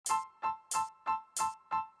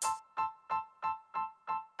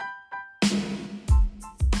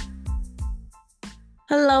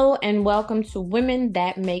Hello and welcome to Women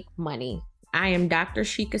That Make Money. I am Dr.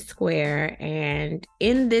 Sheikah Square, and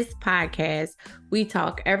in this podcast, we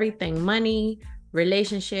talk everything money,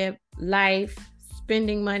 relationship, life,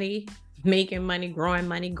 spending money, making money,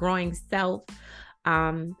 growing self,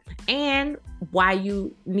 and why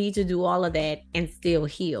you need to do all of that and still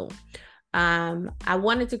heal. I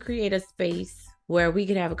wanted to create a space where we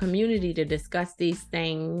could have a community to discuss these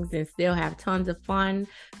things and still have tons of fun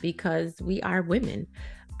because we are women.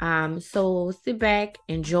 So sit back,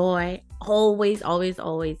 enjoy, always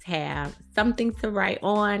have something to write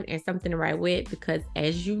on and something to write with because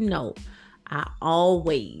as you know, I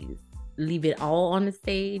always leave it all on the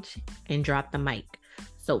stage and drop the mic.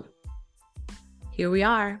 So here we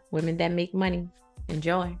are, Women That Make Money.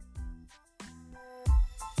 Enjoy.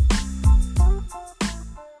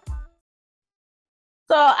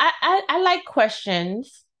 So I like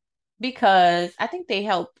questions because I think they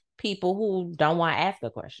help people who don't want to ask a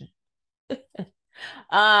question.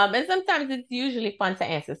 And sometimes it's usually fun to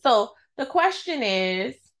answer. So the question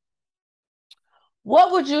is,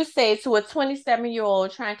 what would you say to a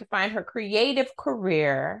 27-year-old trying to find her creative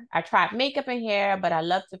career? I tried makeup and hair, but I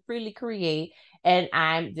love to freely create, and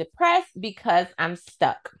I'm depressed because I'm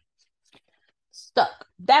stuck. Stuck.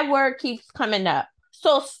 That word keeps coming up.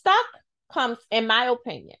 So stuck comes, in my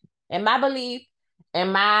opinion, in my belief,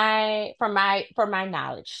 in my from my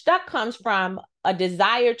knowledge, stuck comes from a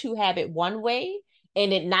desire to have it one way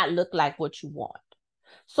and it not look like what you want.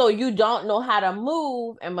 So you don't know how to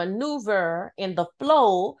move and maneuver in the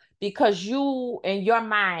flow because you in your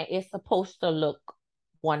mind is supposed to look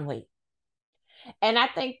one way. And I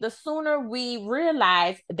think the sooner we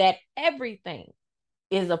realize that everything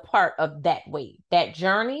is a part of that way, that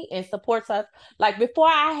journey, and supports us. Like before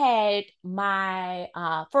I had my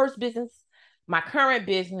first business, my current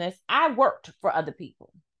business, I worked for other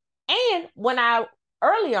people. And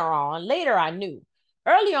later I knew.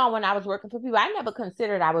 Early on, when I was working for people, I never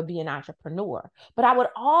considered I would be an entrepreneur. But I would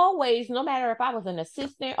always, no matter if I was an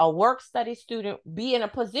assistant or work study student, be in a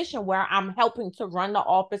position where I'm helping to run the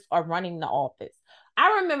office or running the office.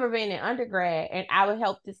 I remember being in undergrad and I would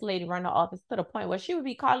help this lady run the office to the point where she would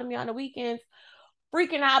be calling me on the weekends,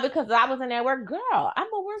 freaking out because I wasn't at work. Girl, I'm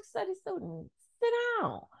a work study student. Sit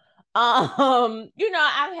down.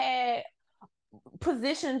 I've had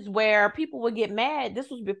positions where people would get mad. This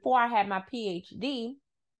was before I had my PhD,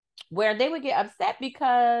 where they would get upset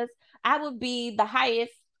because I would be the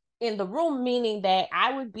highest in the room, meaning that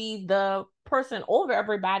I would be the person over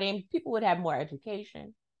everybody and people would have more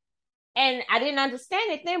education. And I didn't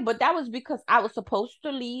understand it then, but that was because I was supposed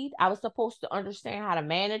to lead. I was supposed to understand how to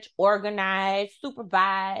manage, organize,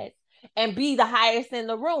 supervise, and be the highest in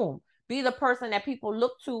the room, be the person that people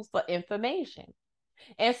look to for information.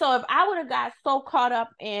 And so if I would have got so caught up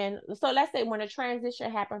in, so let's say when a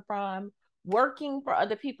transition happened from working for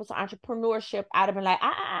other people to entrepreneurship, I'd have been like,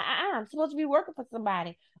 I'm supposed to be working for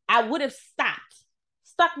somebody. I would have stopped.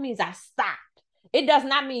 Stuck means I stopped. It does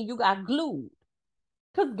not mean you got glued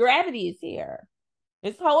because gravity is here.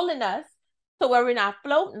 It's holding us so where we're not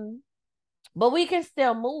floating, but we can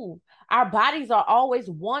still move. Our bodies are always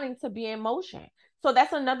wanting to be in motion. So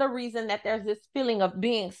that's another reason that there's this feeling of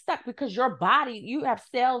being stuck because your body, you have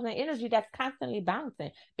cells and energy that's constantly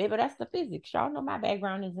bouncing. Baby, that's the physics. Y'all know my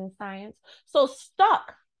background is in science. So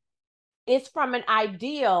stuck is from an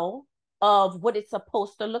ideal of what it's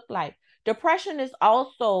supposed to look like. Depression is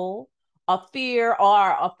also a fear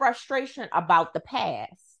or a frustration about the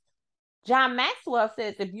past. John Maxwell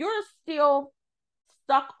says if you're still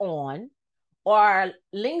stuck on or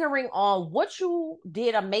lingering on what you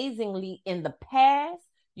did amazingly in the past,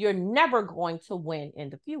 you're never going to win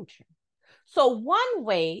in the future. So, one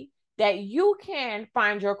way that you can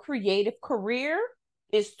find your creative career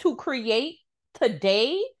is to create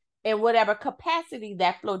today in whatever capacity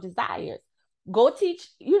that flow desires. Go teach,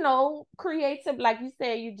 creative, like you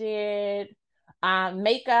said, you did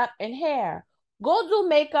makeup and hair. Go do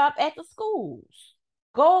makeup at the schools.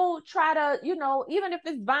 Go try to, even if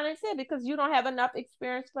it's volunteer because you don't have enough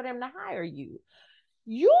experience for them to hire you.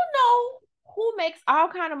 You know who makes all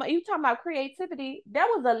kind of money. You talking about creativity. There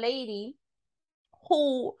was a lady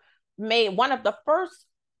who made one of the first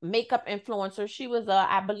makeup influencers. She was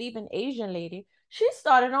I believe an Asian lady. She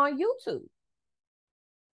started on YouTube.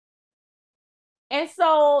 And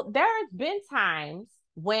so there's been times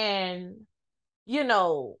when, you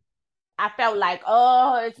know, I felt like,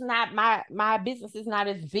 oh, it's not my business is not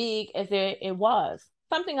as big as it was.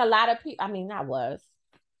 Something a lot of people, I mean, not was,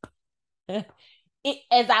 it,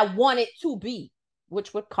 as I want it to be,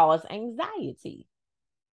 which would cause anxiety,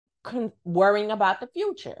 worrying about the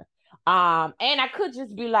future. And I could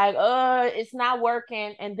just be like, it's not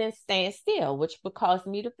working, and then stand still, which would cause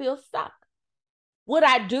me to feel stuck. What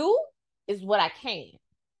I do is what I can.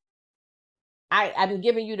 I'm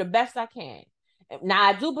giving you the best I can. Now,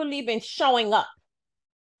 I do believe in showing up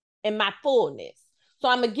in my fullness. So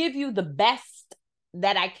I'm going to give you the best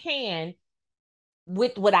that I can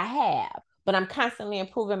with what I have, but I'm constantly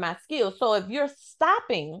improving my skills. So if you're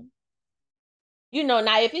stopping,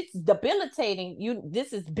 now if it's debilitating,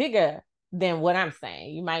 this is bigger than what I'm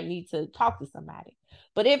saying. You might need to talk to somebody.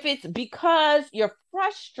 But if it's because you're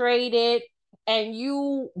frustrated and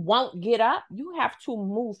you won't get up, you have to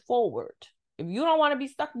move forward. If you don't want to be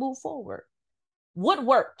stuck, move forward. What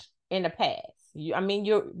worked in the past?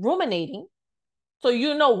 You're ruminating, so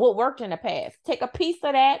you know what worked in the past. Take a piece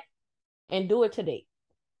of that and do it today.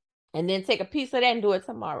 And then take a piece of that and do it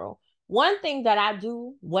tomorrow. One thing that I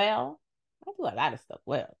do well, I do a lot of stuff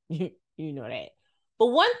well, you know that. But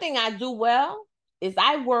one thing I do well is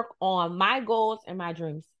I work on my goals and my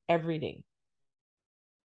dreams every day.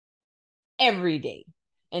 Every day.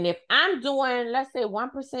 And if I'm doing, let's say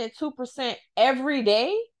 1%, 2% every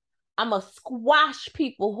day, I'm going to squash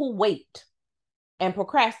people who wait and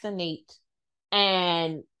procrastinate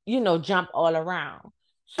and, jump all around.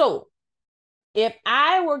 So if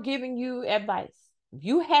I were giving you advice, if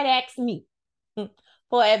you had asked me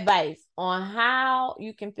for advice on how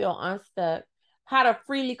you can feel unstuck, how to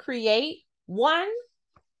freely create, one,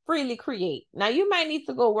 freely create. Now, you might need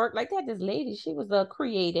to go work like that. This lady, she was a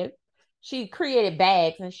creative. She created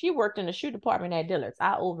bags and she worked in the shoe department at Dillard's.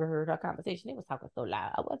 I overheard her conversation. They was talking so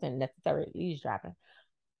loud. I wasn't necessarily eavesdropping.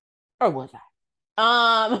 Or was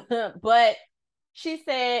I? But she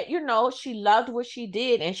said, she loved what she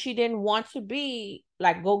did and she didn't want to be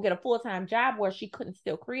like, go get a full-time job where she couldn't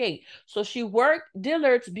still create. So she worked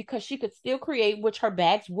Dillard's because she could still create, which her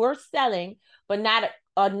bags were selling, but not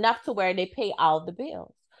enough to where they pay all the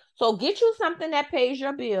bills. So get you something that pays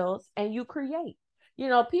your bills and you create.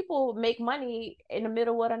 People make money in the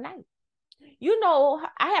middle of the night.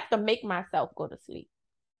 I have to make myself go to sleep.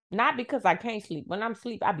 Not because I can't sleep. When I'm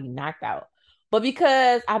asleep, I be knocked out. But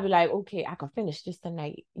because I be like, okay, I can finish this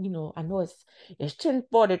tonight. I know it's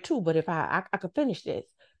 10:42, but if I can finish this,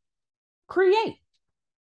 create.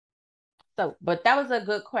 So, but that was a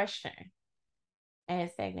good question. And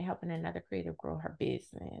second, helping another creative grow her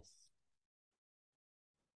business.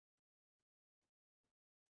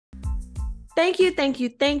 Thank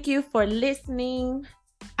you for listening.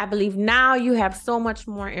 I believe now you have so much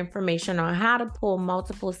more information on how to pull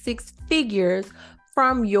multiple six figures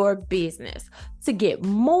from your business. To get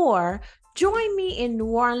more, join me in New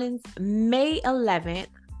Orleans, May 11th,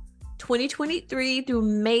 2023 through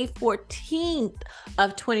May 14th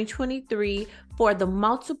of 2023 for the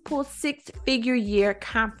Multiple Six-Figure Year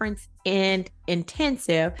Conference and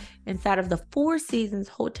Intensive inside of the Four Seasons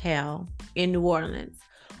Hotel in New Orleans.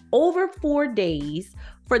 Over 4 days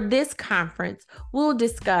for this conference,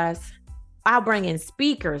 I'll bring in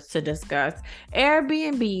speakers to discuss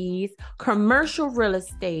Airbnbs, commercial real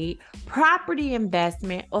estate, property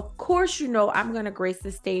investment. Of course, I'm going to grace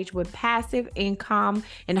the stage with passive income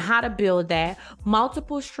and how to build that,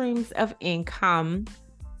 multiple streams of income,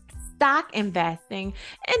 stock investing,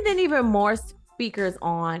 and then even more speakers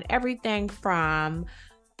on everything from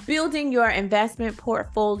building your investment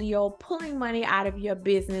portfolio, pulling money out of your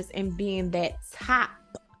business, and being that top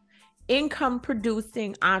income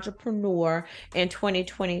producing entrepreneur in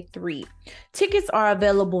 2023. Tickets are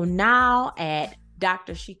available now at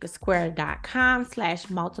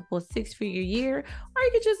drshikasquare.com/multiple six-figure year, or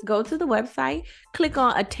you can just go to the website, click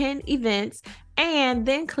on attend events, and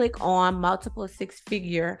then click on multiple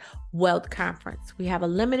six-figure wealth conference. We have a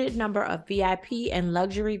limited number of VIP and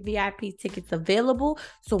luxury VIP tickets available,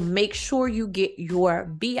 so make sure you get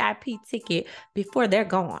your VIP ticket before they're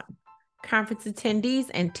gone. Conference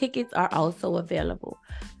attendees and tickets are also available.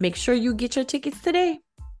 Make sure you get your tickets today.